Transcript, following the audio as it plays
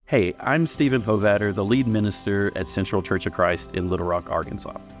Hey, I'm Stephen Hovatter, the lead minister at Central Church of Christ in Little Rock,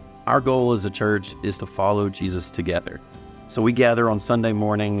 Arkansas. Our goal as a church is to follow Jesus together. So we gather on Sunday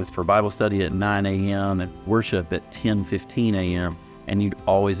mornings for Bible study at 9 a.m. and worship at 10:15 a.m., and you'd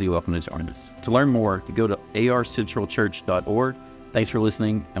always be welcome to join us. To learn more, go to arcentralchurch.org. Thanks for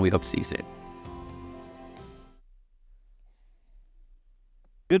listening, and we hope to see you soon.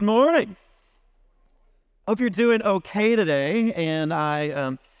 Good morning. Hope you're doing okay today. And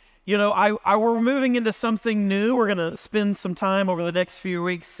we're moving into something new. We're going to spend some time over the next few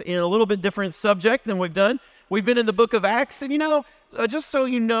weeks in a little bit different subject than we've done. We've been in the book of Acts, and just so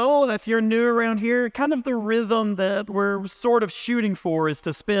you know, if you're new around here, kind of the rhythm that we're sort of shooting for is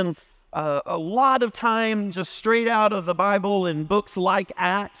to spend a lot of time just straight out of the Bible in books like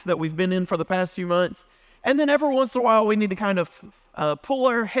Acts that we've been in for the past few months. And then every once in a while, we need to kind of pull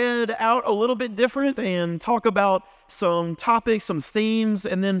our head out a little bit different and talk about some topics, some themes,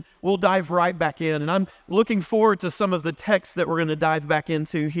 and then we'll dive right back in. And I'm looking forward to some of the texts that we're going to dive back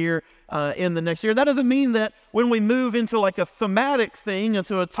into here in the next year. That doesn't mean that when we move into like a thematic thing,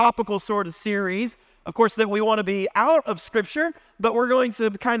 into a topical sort of series, of course, that we want to be out of Scripture, but we're going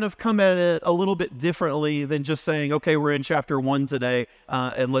to kind of come at it a little bit differently than just saying, okay, we're in chapter 1 today,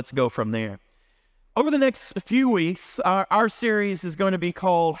 and let's go from there. Over the next few weeks, our series is going to be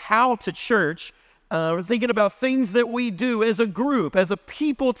called How to Church. We're thinking about things that we do as a group, as a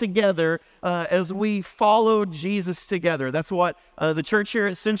people together, as we follow Jesus together. That's what the church here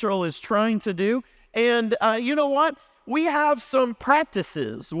at Central is trying to do. And you know what? We have some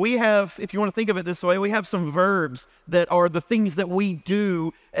practices. We have, if you want to think of it this way, we have some verbs that are the things that we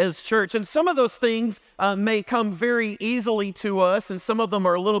do as church. And some of those things may come very easily to us, and some of them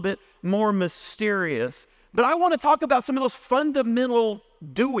are a little bit more mysterious. But I want to talk about some of those fundamental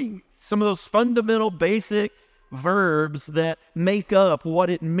doing, some of those fundamental basic verbs that make up what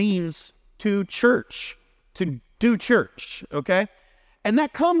it means to church, to do church, okay? And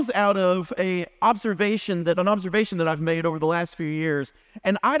that comes out of an observation that I've made over the last few years.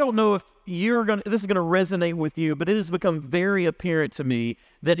 And I don't know if this is going to resonate with you, but it has become very apparent to me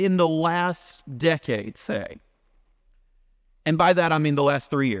that in the last decade, say, and by that I mean the last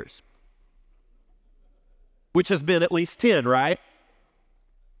 3 years, which has been at least 10, right?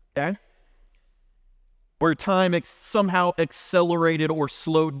 Okay? Where time somehow accelerated or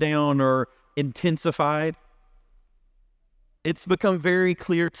slowed down or intensified. It's become very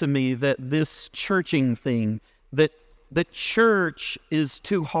clear to me that this churching thing, that the church is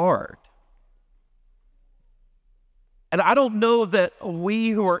too hard. And I don't know that we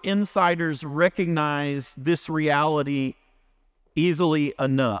who are insiders recognize this reality easily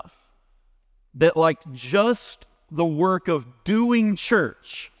enough. That like just the work of doing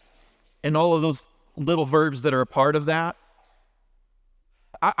church and all of those little verbs that are a part of that,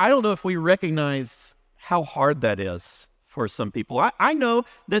 I don't know if we recognize how hard that is for some people. I know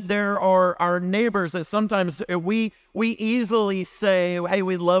that there are our neighbors that sometimes we easily say, hey,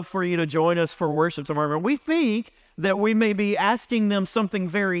 we'd love for you to join us for worship tomorrow. And we think that we may be asking them something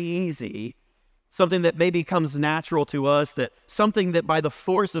very easy, something that maybe comes natural to us, that something that by the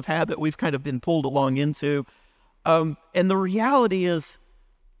force of habit we've kind of been pulled along into. And the reality is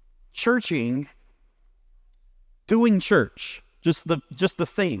churching, doing church, just the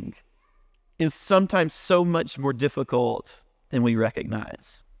thing, is sometimes so much more difficult than we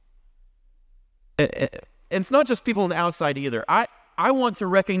recognize. And it's not just people on the outside either. I want to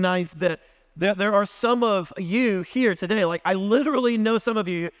recognize that there are some of you here today, like I literally know some of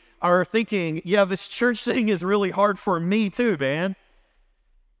you are thinking, yeah, this church thing is really hard for me too, man.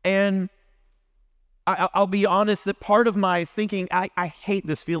 And I'll be honest that part of my thinking, I hate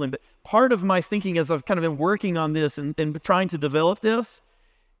this feeling, but part of my thinking as I've kind of been working on this and trying to develop this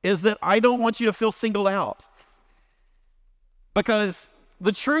is that I don't want you to feel singled out. Because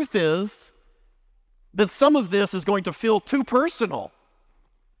the truth is that some of this is going to feel too personal.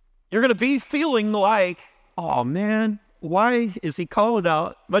 You're going to be feeling like, oh man, why is he calling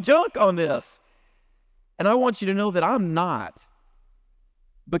out my junk on this? And I want you to know that I'm not.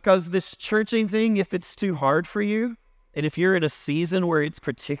 Because this churching thing, if it's too hard for you, and if you're in a season where it's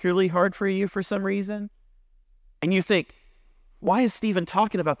particularly hard for you for some reason, and you think, why is Stephen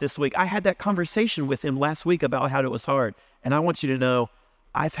talking about this week? I had that conversation with him last week about how it was hard. And I want you to know,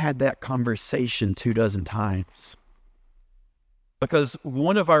 I've had that conversation 24 times. Because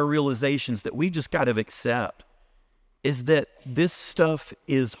one of our realizations that we just got to accept is that this stuff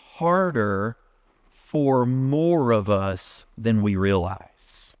is harder for more of us than we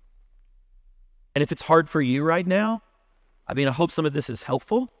realize. And if it's hard for you right now, I hope some of this is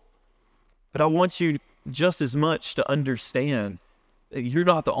helpful, but I want you just as much to understand you're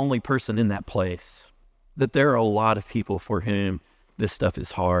not the only person in that place, that there are a lot of people for whom this stuff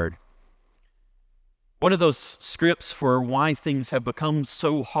is hard. One of those scripts for why things have become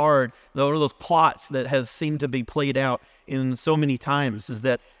so hard, one of those plots that has seemed to be played out in so many times, is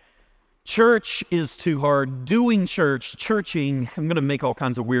that church is too hard. Doing church, churching, I'm going to make all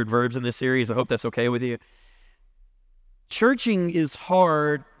kinds of weird verbs in this series. I hope that's okay with you. Churching is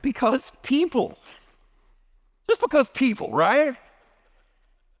hard because people. Just because people, right?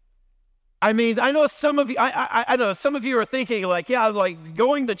 I mean, I know some of you, I know some of you are thinking like, yeah, like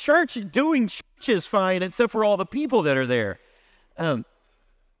going to church, doing church is fine, except for all the people that are there. And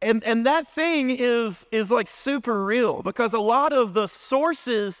that thing is like super real, because a lot of the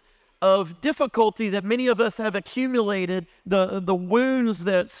sources of difficulty that many of us have accumulated, the wounds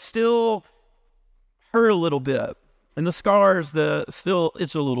that still hurt a little bit, and the scars that still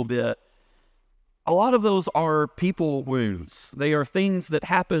itch a little bit, a lot of those are people wounds. They are things that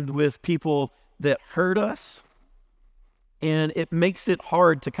happened with people that hurt us, and it makes it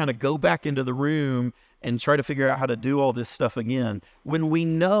hard to kind of go back into the room and try to figure out how to do all this stuff again, when we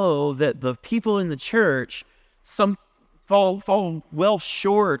know that the people in the church fall well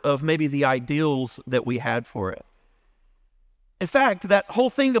short of maybe the ideals that we had for it. In fact, that whole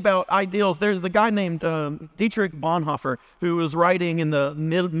thing about ideals, there's a guy named Dietrich Bonhoeffer who was writing in the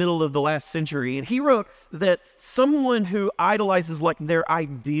middle of the last century, and he wrote that someone who idolizes like their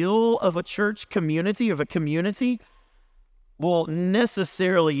ideal of a church community, of a community, will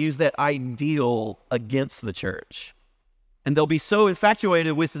necessarily use that ideal against the church. And they'll be so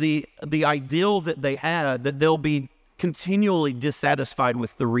infatuated with the ideal that they had that they'll be continually dissatisfied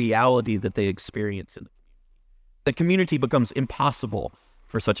with the reality that they experience in it. The community becomes impossible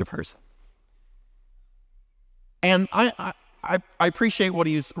for such a person. And I appreciate what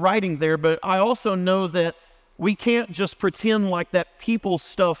he's writing there, but I also know that we can't just pretend like that people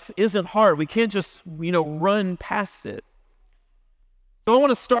stuff isn't hard. We can't just, run past it. So I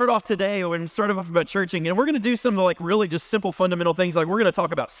want to start off today and start off about churching, and we're going to do some like really just simple fundamental things. Like we're going to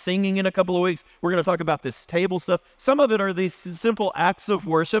talk about singing in a couple of weeks. We're going to talk about this table stuff. Some of it are these simple acts of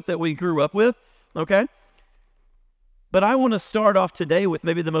worship that we grew up with, okay? But I want to start off today with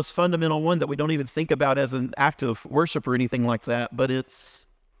maybe the most fundamental one that we don't even think about as an act of worship or anything like that, but it's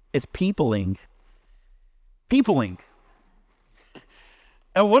peopling. Peopling.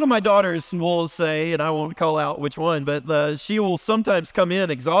 And one of my daughters will say, and I won't call out which one, but she will sometimes come in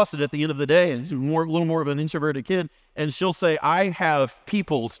exhausted at the end of the day, and she's a little more of an introverted kid, and she'll say, I have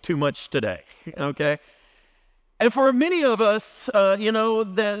peopled too much today, okay? And for many of us,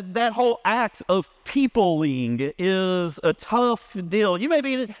 that whole act of peopling is a tough deal. You may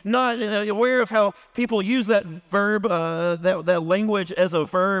be not aware of how people use that verb, that language as a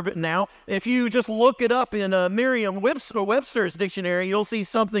verb now. If you just look it up in Merriam-Webster's dictionary, you'll see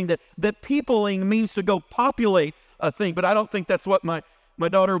something that peopling means to go populate a thing. But I don't think that's what my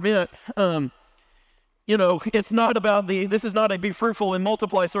daughter meant. It's not about this is not a be fruitful and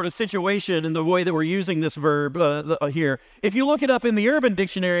multiply sort of situation in the way that we're using this verb here. If you look it up in the Urban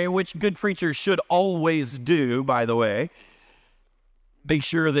Dictionary, which good preachers should always do, by the way, be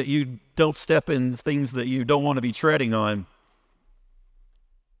sure that you don't step in things that you don't want to be treading on.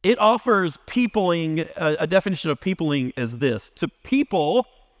 It offers peopling, a definition of peopling as this: to people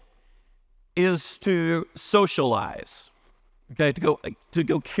is to socialize, okay, to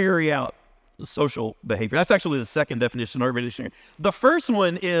go carry out social behavior. That's actually the second definition in Urban Dictionary. The first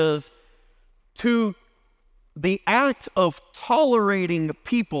one is to the act of tolerating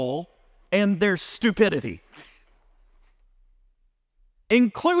people and their stupidity,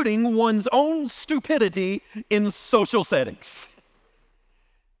 including one's own stupidity in social settings.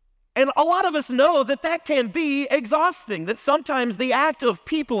 And a lot of us know that can be exhausting, that sometimes the act of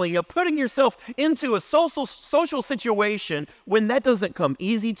peopling, of putting yourself into a social situation, when that doesn't come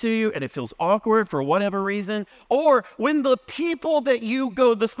easy to you and it feels awkward for whatever reason, or when the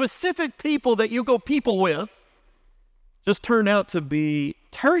specific people that you go people with just turn out to be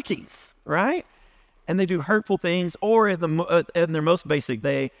turkeys, right? And they do hurtful things, or in their most basic,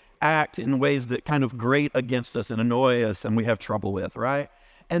 they act in ways that kind of grate against us and annoy us and we have trouble with, right?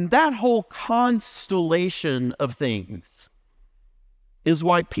 And that whole constellation of things is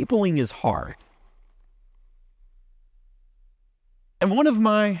why peopling is hard. And one of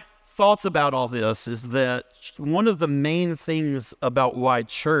my thoughts about all this is that one of the main things about why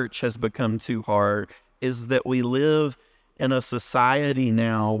church has become too hard is that we live in a society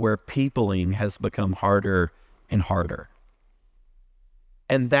now where peopling has become harder and harder.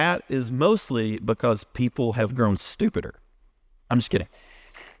 And that is mostly because people have grown stupider. I'm just kidding.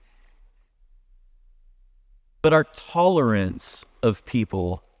 but our tolerance of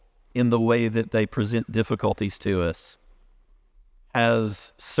people in the way that they present difficulties to us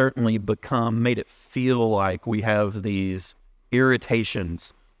has certainly made it feel like we have these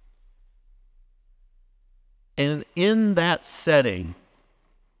irritations. And in that setting,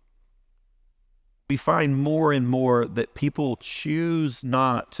 we find more and more that people choose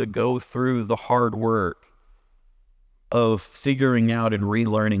not to go through the hard work of figuring out and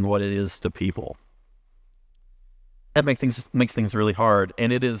relearning what it is to people. That makes things really hard,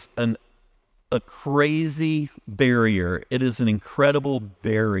 and it is a crazy barrier. It is an incredible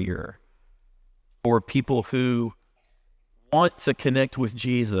barrier for people who want to connect with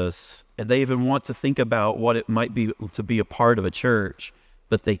Jesus, and they even want to think about what it might be to be a part of a church,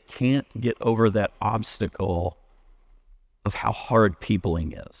 but they can't get over that obstacle of how hard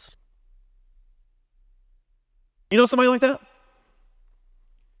peopling is. You know somebody like that?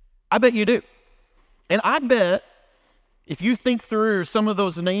 I bet you do. And I bet if you think through some of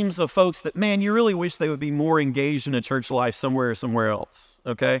those names of folks that, man, you really wish they would be more engaged in a church life somewhere else,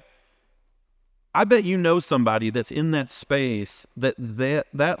 okay? I bet you know somebody that's in that space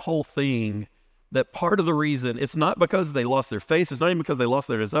that whole thing, that part of the reason, it's not because they lost their faith, it's not even because they lost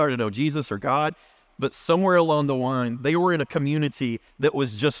their desire to know Jesus or God, but somewhere along the line, they were in a community that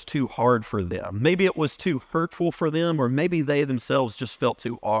was just too hard for them. Maybe it was too hurtful for them, or maybe they themselves just felt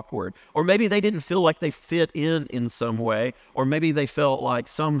too awkward, or maybe they didn't feel like they fit in some way, or maybe they felt like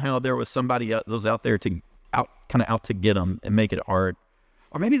somehow there was somebody that was out there out to get them and make it hard.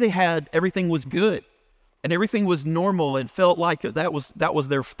 Or maybe everything was good and everything was normal and felt like that was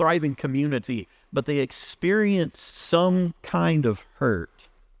their thriving community, but they experienced some kind of hurt.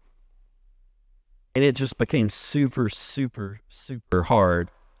 And it just became super, super, super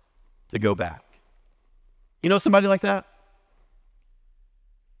hard to go back. You know somebody like that?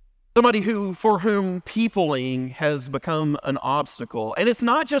 Somebody for whom peopling has become an obstacle. And it's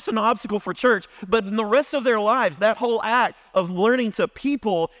not just an obstacle for church, but in the rest of their lives, that whole act of learning to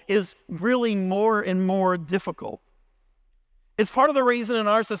people is really more and more difficult. It's part of the reason in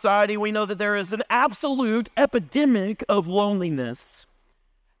our society we know that there is an absolute epidemic of loneliness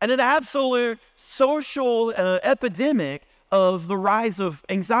and an absolute social epidemic of the rise of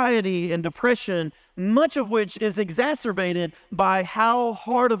anxiety and depression, much of which is exacerbated by how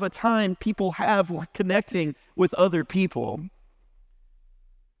hard of a time people have with connecting with other people.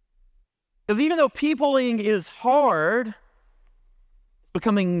 Because even though peopling is hard, it's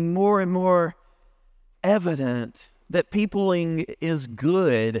becoming more and more evident that peopling is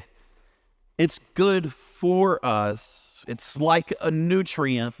good. It's good for us. It's like a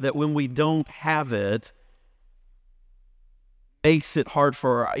nutrient that when we don't have it, makes it hard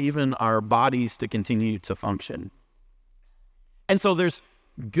for even our bodies to continue to function. And so there's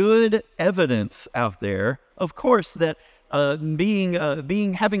good evidence out there, of course, that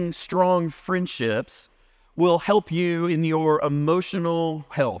having strong friendships will help you in your emotional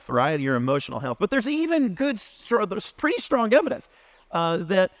health, right? Your emotional health. But there's even there's pretty strong evidence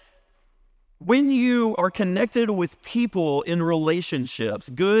that when you are connected with people in relationships,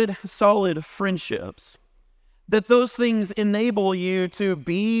 good, solid friendships, that those things enable you to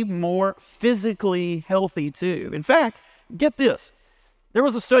be more physically healthy too. In fact, get this. There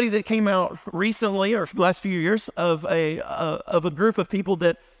was a study that came out recently, or last few years, of a group of people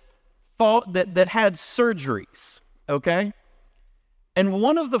that had surgeries, okay? And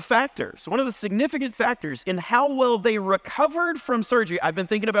one of the significant factors in how well they recovered from surgery, I've been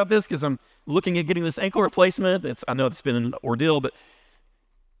thinking about this because I'm looking at getting this ankle replacement. I know it's been an ordeal, but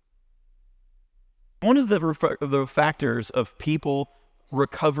one of the factors of people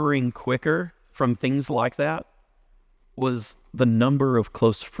recovering quicker from things like that was the number of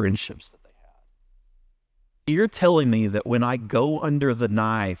close friendships that they had. You're telling me that when I go under the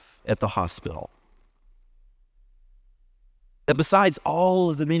knife at the hospital, that besides all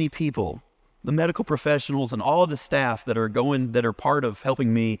of the many people, the medical professionals and all of the staff that are part of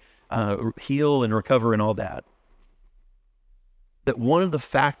helping me heal and recover and all that one of the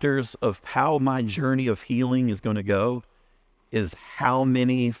factors of how my journey of healing is going to go is how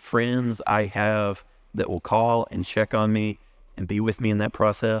many friends I have that will call and check on me and be with me in that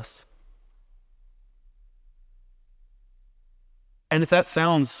process. And if that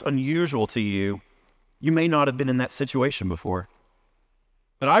sounds unusual to you, you may not have been in that situation before.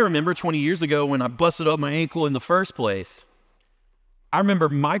 But I remember 20 years ago when I busted up my ankle in the first place, I remember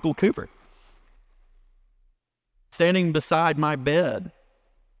Michael Cooper standing beside my bed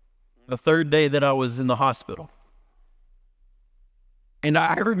the third day that I was in the hospital. And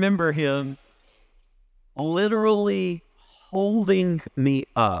I remember him literally holding me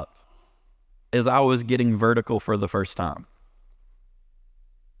up as I was getting vertical for the first time.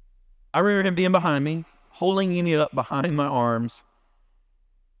 I remember him being behind me, holding me up behind my arms,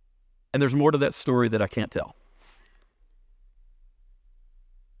 and there's more to that story that I can't tell.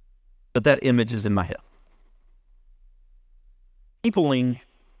 But that image is in my head. Peopling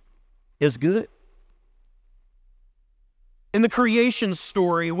is good. In the creation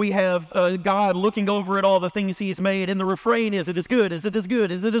story, we have God looking over at all the things he's made, and the refrain is, it is good, is it is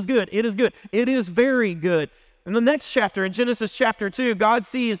good, is it is good, it is good, it is very good. In the next chapter, in Genesis chapter 2, God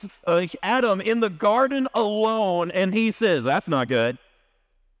sees Adam in the garden alone, and he says, that's not good.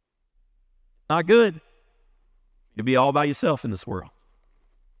 Not good. You'll be all by yourself in this world.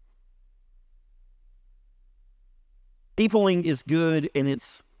 Peopling is good, and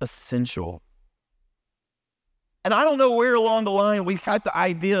it's essential. And I don't know where along the line we got the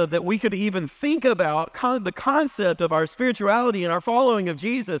idea that we could even think about the concept of our spirituality and our following of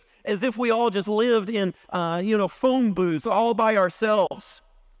Jesus as if we all just lived in, phone booths all by ourselves.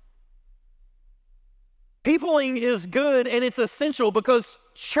 Peopling is good and it's essential because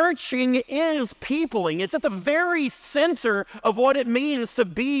churching is peopling. It's at the very center of what it means to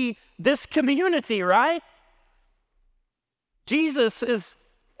be this community, right? Jesus is,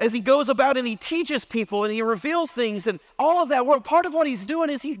 as he goes about and he teaches people and he reveals things and all of that, part of what he's doing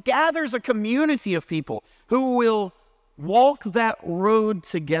is he gathers a community of people who will walk that road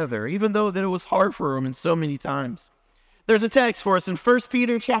together, even though that it was hard for them in so many times. There's a text for us in 1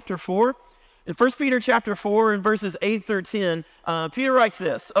 Peter chapter 4. In 1 Peter chapter 4 in verses 8 through 10, Peter writes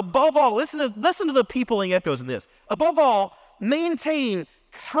this, above all, listen to the peopling echoes in this. Above all, maintain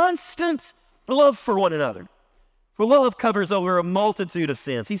constant love for one another. For love covers over a multitude of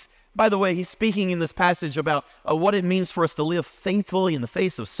sins. By the way, he's speaking in this passage about what it means for us to live faithfully in the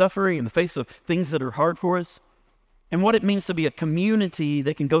face of suffering, in the face of things that are hard for us, and what it means to be a community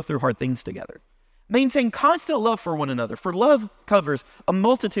that can go through hard things together. Maintain constant love for one another, for love covers a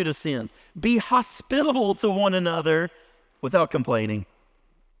multitude of sins. Be hospitable to one another without complaining.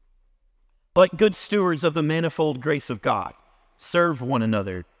 Like good stewards of the manifold grace of God, serve one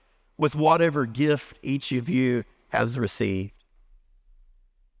another with whatever gift each of you has received.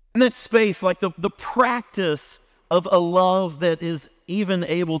 In that space, like the practice of a love that is even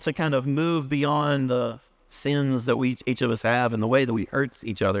able to kind of move beyond the sins that each of us have and the way that we hurt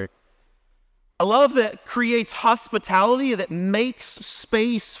each other. A love that creates hospitality, that makes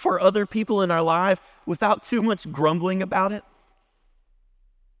space for other people in our life without too much grumbling about it.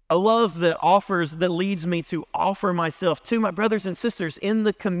 A love that leads me to offer myself to my brothers and sisters in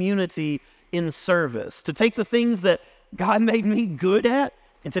the community in service. To take the things that God made me good at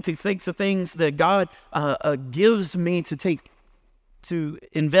and to take the things that God gives me to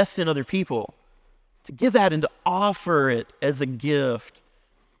invest in other people. To give that and to offer it as a gift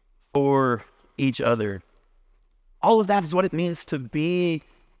for each other. All of that is what it means to be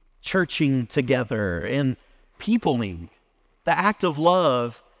churching together and peopling. The act of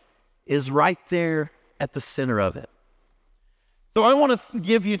love is right there at the center of it. So I want to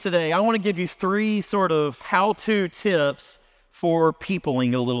give you 3 sort of how-to tips for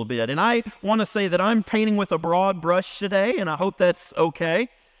peopling a little bit. And I want to say that I'm painting with a broad brush today, and I hope that's okay.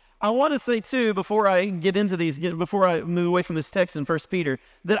 I want to say, too, before I get into these, before I move away from this text in 1 Peter,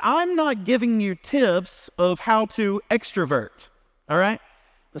 that I'm not giving you tips of how to extrovert, all right?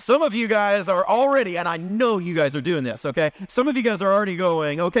 Some of you guys are already, and I know you guys are doing this, okay? Some of you guys are already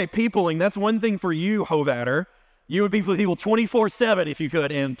going, okay, peopling, that's one thing for you, Hovatter. You would be with people 24/7 if you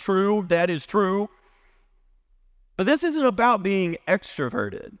could, and true, that is true. But this isn't about being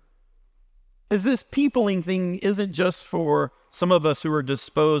extroverted. This peopling thing isn't just for some of us who are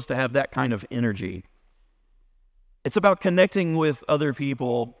disposed to have that kind of energy. It's about connecting with other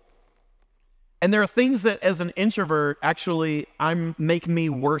people. And there are things that as an introvert actually make me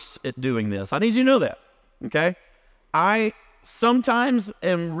worse at doing this. I need you to know that, okay? I sometimes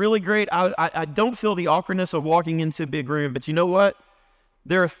am really great. I don't feel the awkwardness of walking into a big room, but you know what?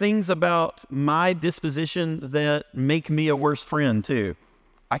 There are things about my disposition that make me a worse friend too.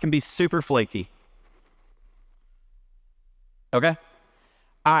 I can be super flaky. Okay?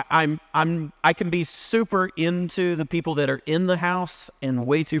 I can be super into the people that are in the house and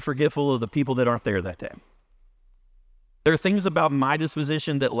way too forgetful of the people that aren't there that day. There are things about my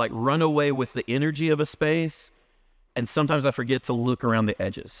disposition that like run away with the energy of a space, and sometimes I forget to look around the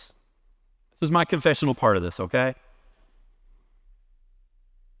edges. This is my confessional part of this, okay?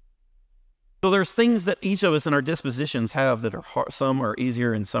 So there's things that each of us in our dispositions have that are some are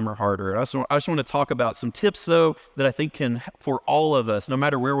easier and some are harder. I just want to talk about some tips, though, that I think can, for all of us, no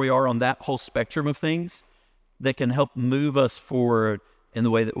matter where we are on that whole spectrum of things, that can help move us forward in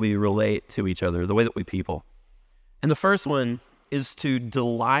the way that we relate to each other, the way that we people. And the first one is to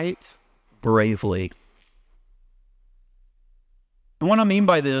delight bravely. And what I mean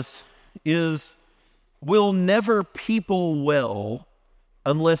by this is we'll never people well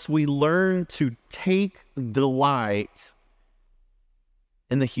unless we learn to take delight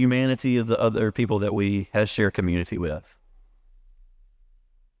in the humanity of the other people that we share community with.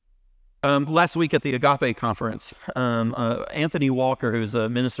 Last week at the Agape conference, Anthony Walker, who's a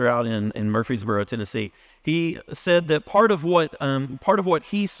minister out in Murfreesboro, Tennessee, he said that part of what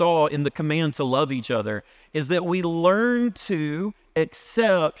he saw in the command to love each other is that we learn to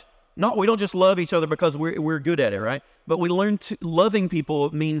accept. We don't just love each other because we're good at it, right? But we learn to loving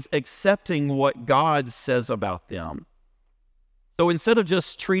people means accepting what God says about them. So instead of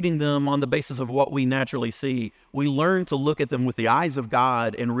just treating them on the basis of what we naturally see, we learn to look at them with the eyes of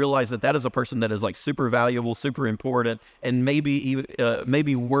God and realize that is a person that is like super valuable, super important, and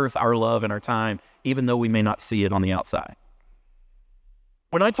maybe worth our love and our time, even though we may not see it on the outside.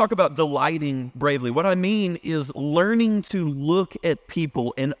 When I talk about delighting bravely, what I mean is learning to look at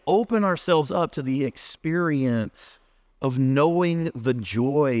people and open ourselves up to the experience of knowing the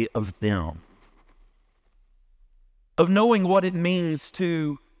joy of them, of knowing what it means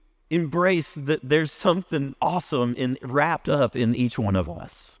to embrace that there's something awesome wrapped up in each one of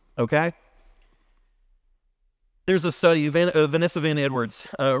us, okay? There's a study, Vanessa Van Edwards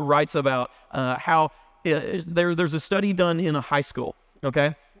writes about how there's a study done in a high school,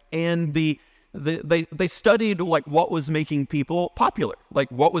 okay? And they studied like what was making people popular, like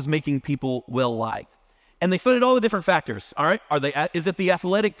what was making people well-liked. And they studied all the different factors. All right, is it the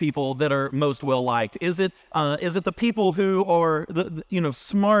athletic people that are most well liked? Is it the people who are the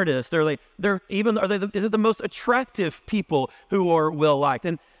smartest? Is it the most attractive people who are well liked?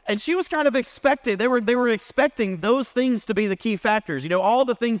 And she was kind of expecting they were expecting those things to be the key factors. All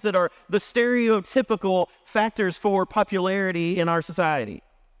the things that are the stereotypical factors for popularity in our society.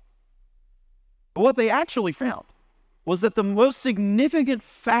 But what they actually found was that the most significant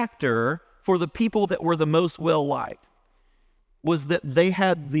factor for the people that were the most well-liked was that they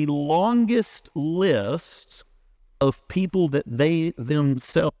had the longest lists of people that they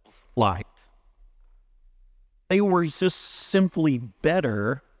themselves liked. They were just simply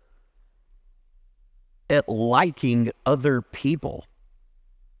better at liking other people.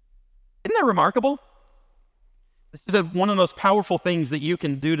 Isn't that remarkable? This is one of the most powerful things that you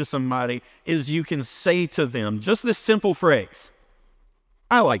can do to somebody is you can say to them just this simple phrase,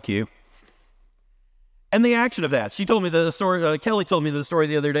 I like you. And the action of that, she told me the story, Kelly told me the story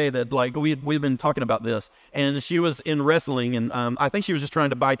the other day that like we've been talking about this, and she was in wrestling, and I think she was just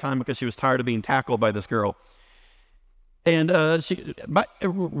trying to buy time because she was tired of being tackled by this girl. And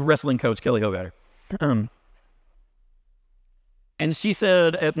wrestling coach Kelly Hogatter. And she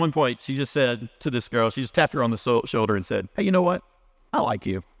said at one point, she just said to this girl, she just tapped her on the shoulder and said, hey, you know what? I like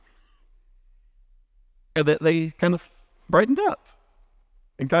you. And they kind of brightened up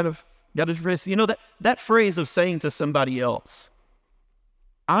and kind of got his wrist. That phrase of saying to somebody else,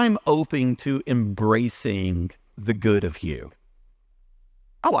 I'm open to embracing the good of you.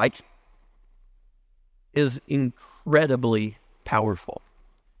 I like you, is incredibly powerful.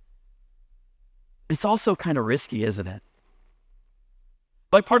 It's also kind of risky, isn't it?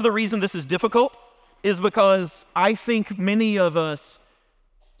 Like part of the reason this is difficult is because I think many of us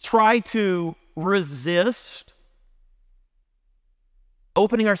try to resist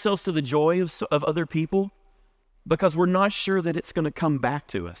opening ourselves to the joy of other people because we're not sure that it's going to come back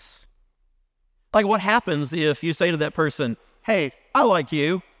to us. Like what happens if you say to that person, hey, I like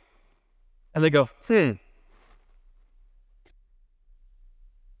you, and they go,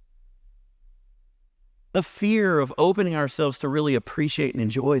 The fear of opening ourselves to really appreciate and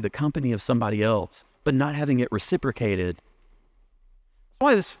enjoy the company of somebody else, but not having it reciprocated. That's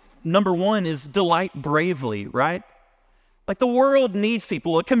why this number one is delight bravely, right? Like the world needs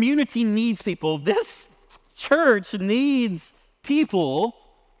people, a community needs people. This church needs people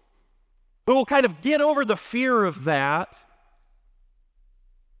who will kind of get over the fear of that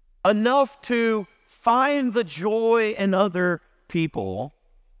enough to find the joy in other people.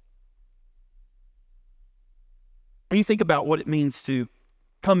 When you think about what it means to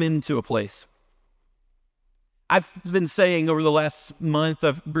come into a place, I've been saying over the last month,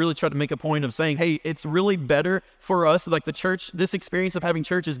 I've really tried to make a point of saying, hey, it's really better for us, like the church, this experience of having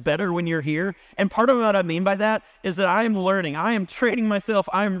church is better when you're here. And part of what I mean by that is that I am learning, I am training myself,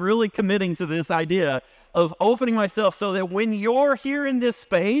 I'm really committing to this idea of opening myself so that when you're here in this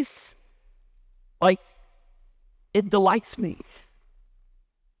space, like, it delights me.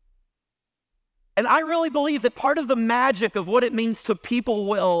 And I really believe that part of the magic of what it means to people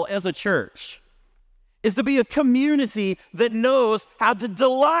well as a church is to be a community that knows how to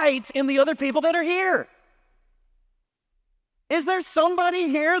delight in the other people that are here. Is there somebody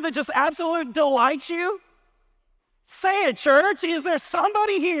here that just absolutely delights you? Say it, church. Is there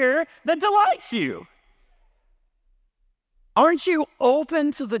somebody here that delights you? Aren't you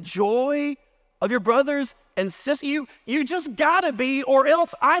open to the joy of your brothers and sisters? You just gotta be, or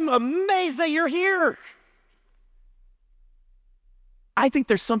else I'm amazed that you're here. I think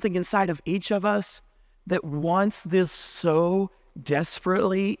there's something inside of each of us that wants this so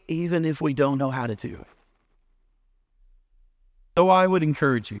desperately, even if we don't know how to do it. So I would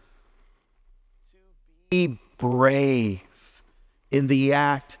encourage you to be brave in the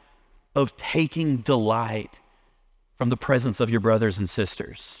act of taking delight from the presence of your brothers and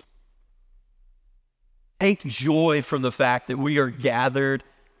sisters. Take joy from the fact that we are gathered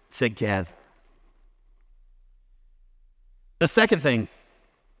together. The second thing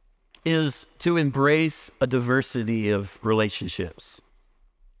is to embrace a diversity of relationships.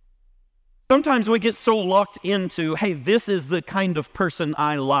 Sometimes we get so locked into, hey, this is the kind of person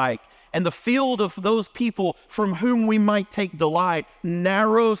I like, and the field of those people from whom we might take delight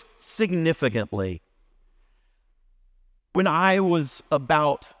narrows significantly. When I was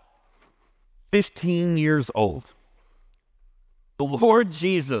about 15 years old, the Lord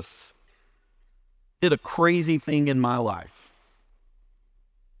Jesus did a crazy thing in my life.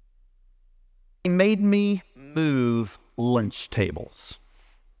 He made me move lunch tables.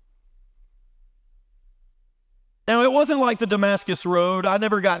 Now, it wasn't like the Damascus Road. I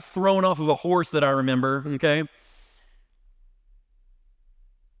never got thrown off of a horse that I remember, okay?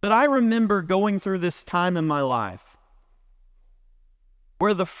 But I remember going through this time in my life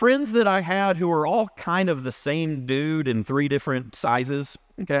where the friends that I had who were all kind of the same dude in 3 different sizes,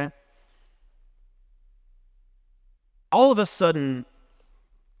 okay? All of a sudden,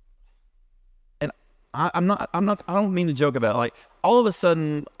 and I don't mean to joke about it, like, all of a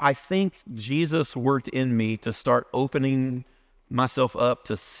sudden, I think Jesus worked in me to start opening myself up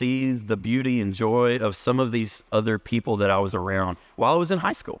to see the beauty and joy of some of these other people that I was around while I was in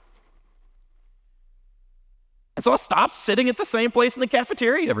high school. And so I stopped sitting at the same place in the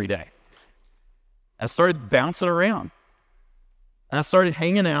cafeteria every day. I started bouncing around. And I started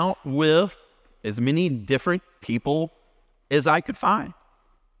hanging out with as many different people as I could find.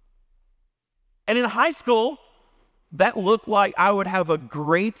 And in high school, that looked like I would have a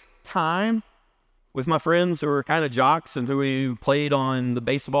great time with my friends who were kind of jocks and who we played on the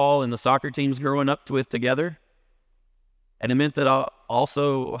baseball and the soccer teams growing up with together. And it meant that I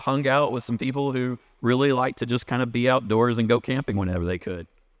also hung out with some people who really liked to just kind of be outdoors and go camping whenever they could.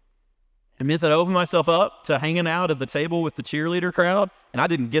 It meant that I opened myself up to hanging out at the table with the cheerleader crowd, and I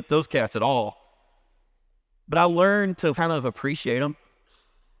didn't get those cats at all. But I learned to kind of appreciate them.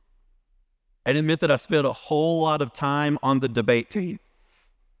 And it meant that I spent a whole lot of time on the debate team.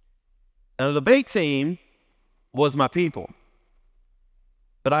 Now, the debate team was my people.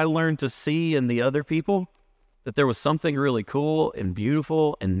 But I learned to see in the other people that there was something really cool and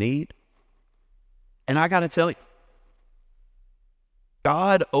beautiful and neat. And I got to tell you,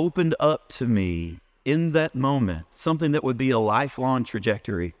 God opened up to me in that moment something that would be a lifelong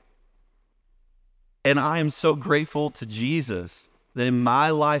trajectory. And I am so grateful to Jesus that in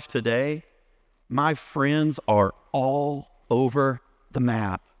my life today, my friends are all over the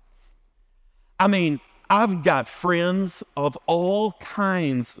map. I mean, I've got friends of all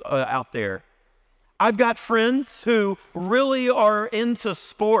kinds out there. I've got friends who really are into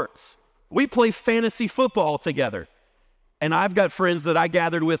sports. We play fantasy football together. And I've got friends that I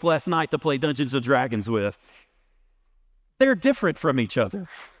gathered with last night to play Dungeons & Dragons with. They're different from each other.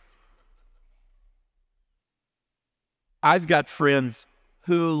 I've got friends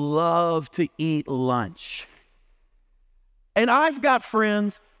who love to eat lunch. And I've got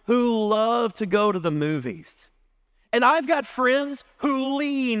friends who love to go to the movies. And I've got friends who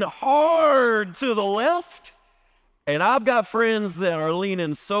lean hard to the left. And I've got friends that are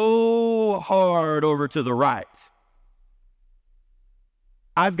leaning so hard over to the right.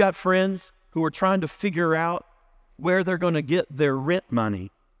 I've got friends who are trying to figure out where they're going to get their rent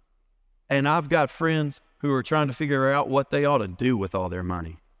money. And I've got friends who are trying to figure out what they ought to do with all their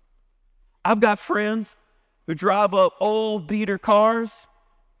money. I've got friends who drive up old beater cars,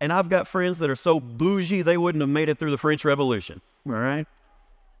 and I've got friends that are so bougie they wouldn't have made it through the French Revolution, all right?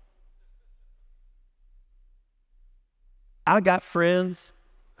 I got friends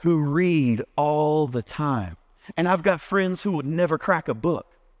who read all the time, and I've got friends who would never crack a book.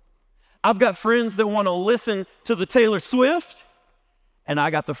 I've got friends that want to listen to the Taylor Swift, and I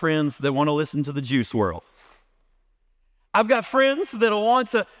got the friends that want to listen to the Juice WRLD. I've got friends that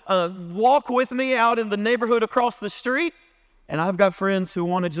want to walk with me out in the neighborhood across the street, and I've got friends who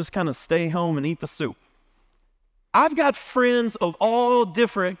want to just kind of stay home and eat the soup. I've got friends of all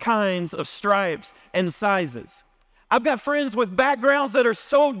different kinds of stripes and sizes. I've got friends with backgrounds that are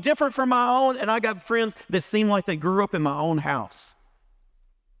so different from my own, and I got friends that seem like they grew up in my own house.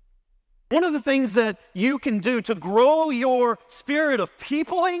 One of the things that you can do to grow your spirit of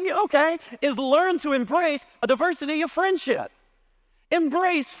peopling, okay, is learn to embrace a diversity of friendship.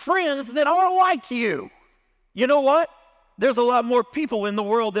 Embrace friends that aren't like you. You know what? There's a lot more people in the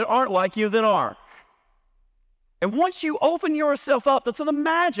world that aren't like you than are. And once you open yourself up to the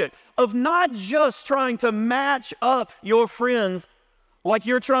magic of not just trying to match up your friends like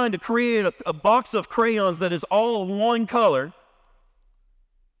you're trying to create a box of crayons that is all one color,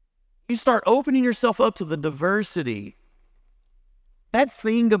 you start opening yourself up to the diversity. That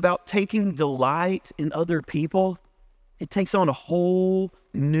thing about taking delight in other people, it takes on a whole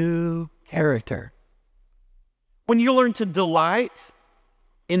new character. When you learn to delight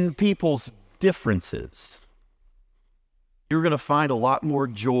in people's differences, you're going to find a lot more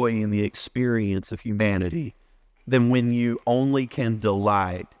joy in the experience of humanity than when you only can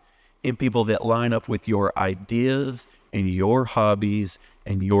delight in people that line up with your ideas and your hobbies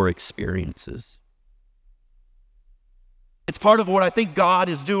and your experiences. It's part of what I think God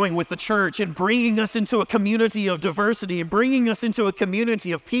is doing with the church and bringing us into a community of diversity and bringing us into a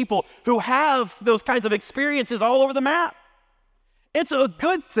community of people who have those kinds of experiences all over the map. It's a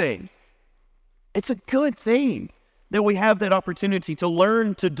good thing. It's a good thing that we have that opportunity to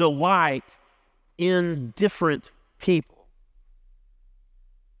learn to delight in different people.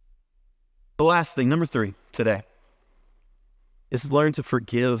 The last thing, number 3 today, is learn to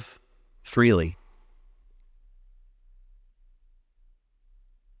forgive freely.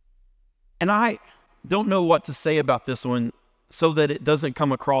 And I don't know what to say about this one so that it doesn't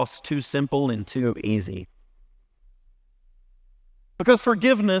come across too simple and too easy. Because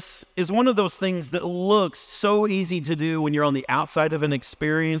forgiveness is one of those things that looks so easy to do when you're on the outside of an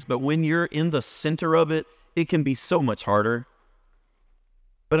experience, but when you're in the center of it, it can be so much harder.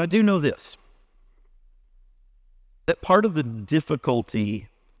 But I do know this, that part of the difficulty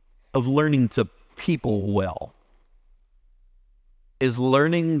of learning to people well is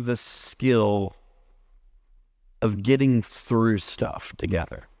learning the skill of getting through stuff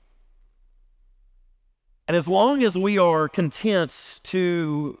together. And as long as we are content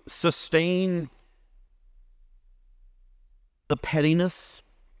to sustain the pettiness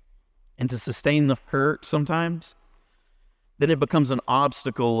and to sustain the hurt sometimes, then it becomes an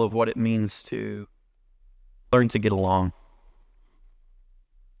obstacle of what it means to learn to get along.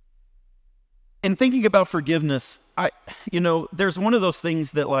 And thinking about forgiveness, there's one of those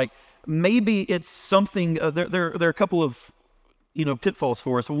things that like maybe it's something. There are a couple of pitfalls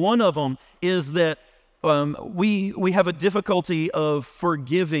for us. One of them is that we have a difficulty of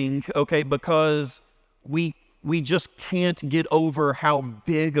forgiving, okay, because we just can't get over how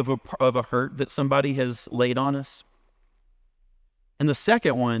big of a hurt that somebody has laid on us. And the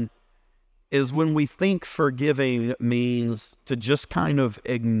second one is when we think forgiving means to just kind of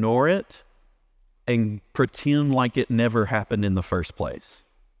ignore it and pretend like it never happened in the first place.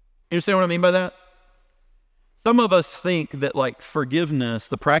 You understand what I mean by that? Some of us think that like forgiveness,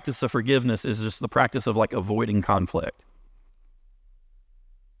 the practice of forgiveness is just the practice of like avoiding conflict.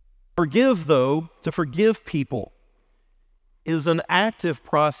 To forgive people is an active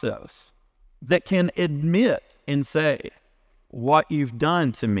process that can admit and say, what you've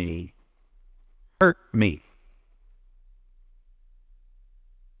done to me hurt me.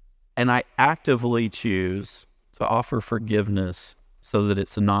 And I actively choose to offer forgiveness so that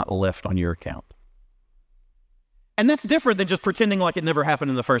it's not left on your account. And that's different than just pretending like it never happened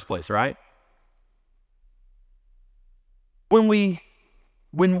in the first place, right? When we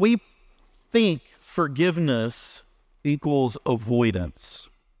think forgiveness equals avoidance,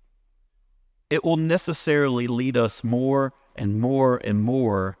 it will necessarily lead us more and more and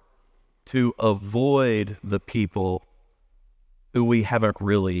more to avoid the people who we haven't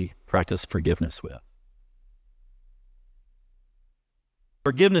really practiced forgiveness with.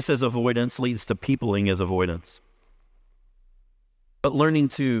 Forgiveness as avoidance leads to peopling as avoidance. But learning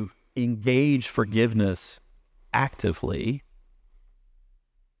to engage forgiveness actively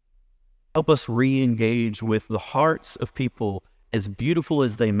help us re-engage with the hearts of people, as beautiful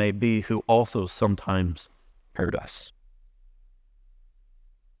as they may be, who also sometimes hurt us.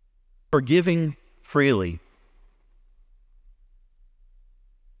 Forgiving freely.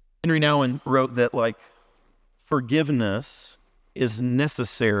 Henry Nouwen wrote that, like, forgiveness is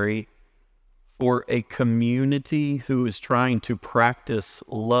necessary for a community who is trying to practice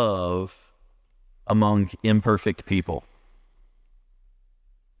love among imperfect people.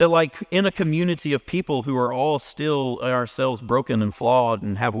 That like in a community of people who are all still ourselves broken and flawed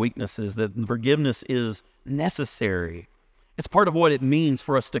and have weaknesses, that forgiveness is necessary. It's part of what it means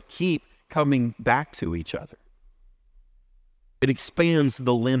for us to keep coming back to each other. It expands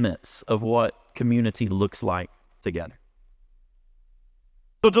the limits of what community looks like together.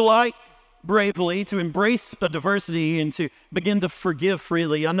 So delight bravely, to embrace the diversity and to begin to forgive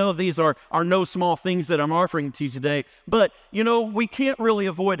freely. I know these are no small things that I'm offering to you today, but we can't really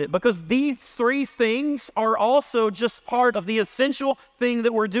avoid it because these three things are also just part of the essential thing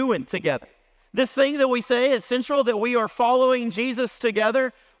that we're doing together. This thing that we say, essential, that we are following Jesus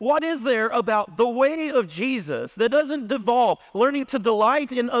together. What is there about the way of Jesus that doesn't devolve, learning to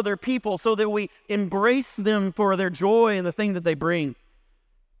delight in other people so that we embrace them for their joy and the thing that they bring?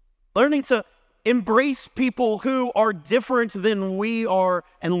 Learning to embrace people who are different than we are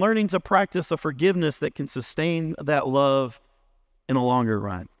and learning to practice a forgiveness that can sustain that love in a longer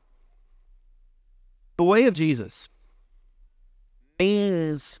run. The way of Jesus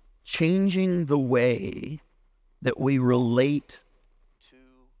means changing the way that we relate to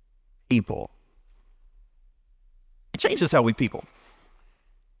people. It changes how we people.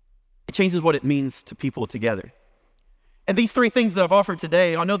 It changes what it means to people together. And these three things that I've offered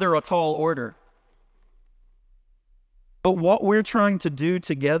today, I know they're a tall order. But what we're trying to do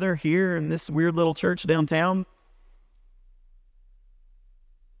together here in this weird little church downtown,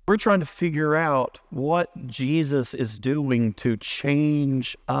 we're trying to figure out what Jesus is doing to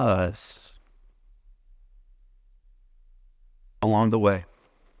change us along the way.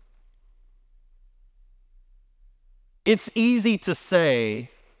 It's easy to say,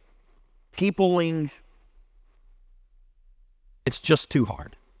 peopling, it's just too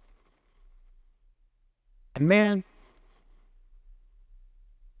hard. And man,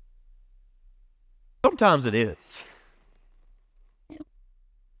 sometimes it is.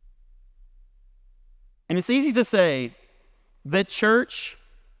 And it's easy to say that church,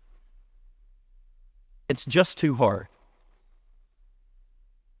 it's just too hard.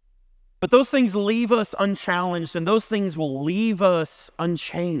 But those things leave us unchallenged, and those things will leave us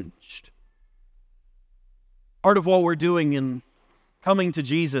unchanged. Part of what we're doing in coming to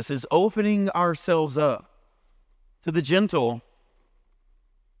Jesus is opening ourselves up to the gentle,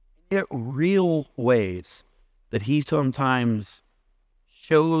 yet real ways that He sometimes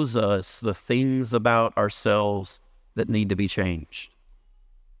shows us the things about ourselves that need to be changed.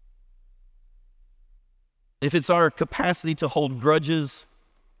 If it's our capacity to hold grudges,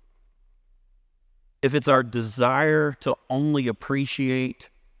 if it's our desire to only appreciate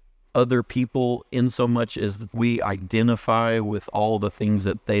other people in so much as we identify with all the things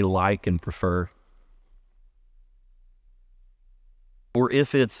that they like and prefer, or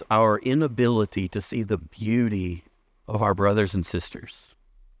if it's our inability to see the beauty of our brothers and sisters,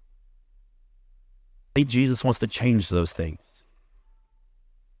 I think Jesus wants to change those things.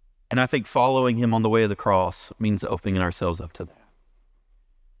 And I think following Him on the way of the cross means opening ourselves up to that.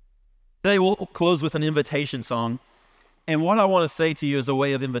 Today we'll close with an invitation song. And what I want to say to you as a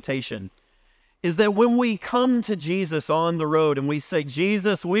way of invitation is that when we come to Jesus on the road and we say,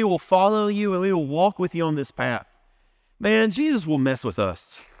 Jesus, we will follow you and we will walk with you on this path, man, Jesus will mess with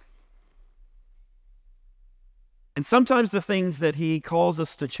us. And sometimes the things that He calls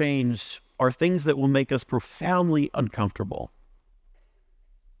us to change are things that will make us profoundly uncomfortable.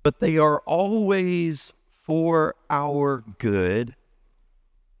 But they are always for our good.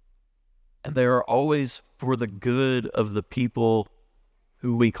 And they are always for the good of the people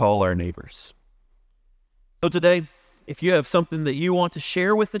who we call our neighbors. So today, if you have something that you want to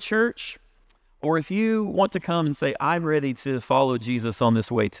share with the church, or if you want to come and say, I'm ready to follow Jesus on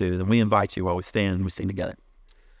this way too, then we invite you while we stand and we sing together.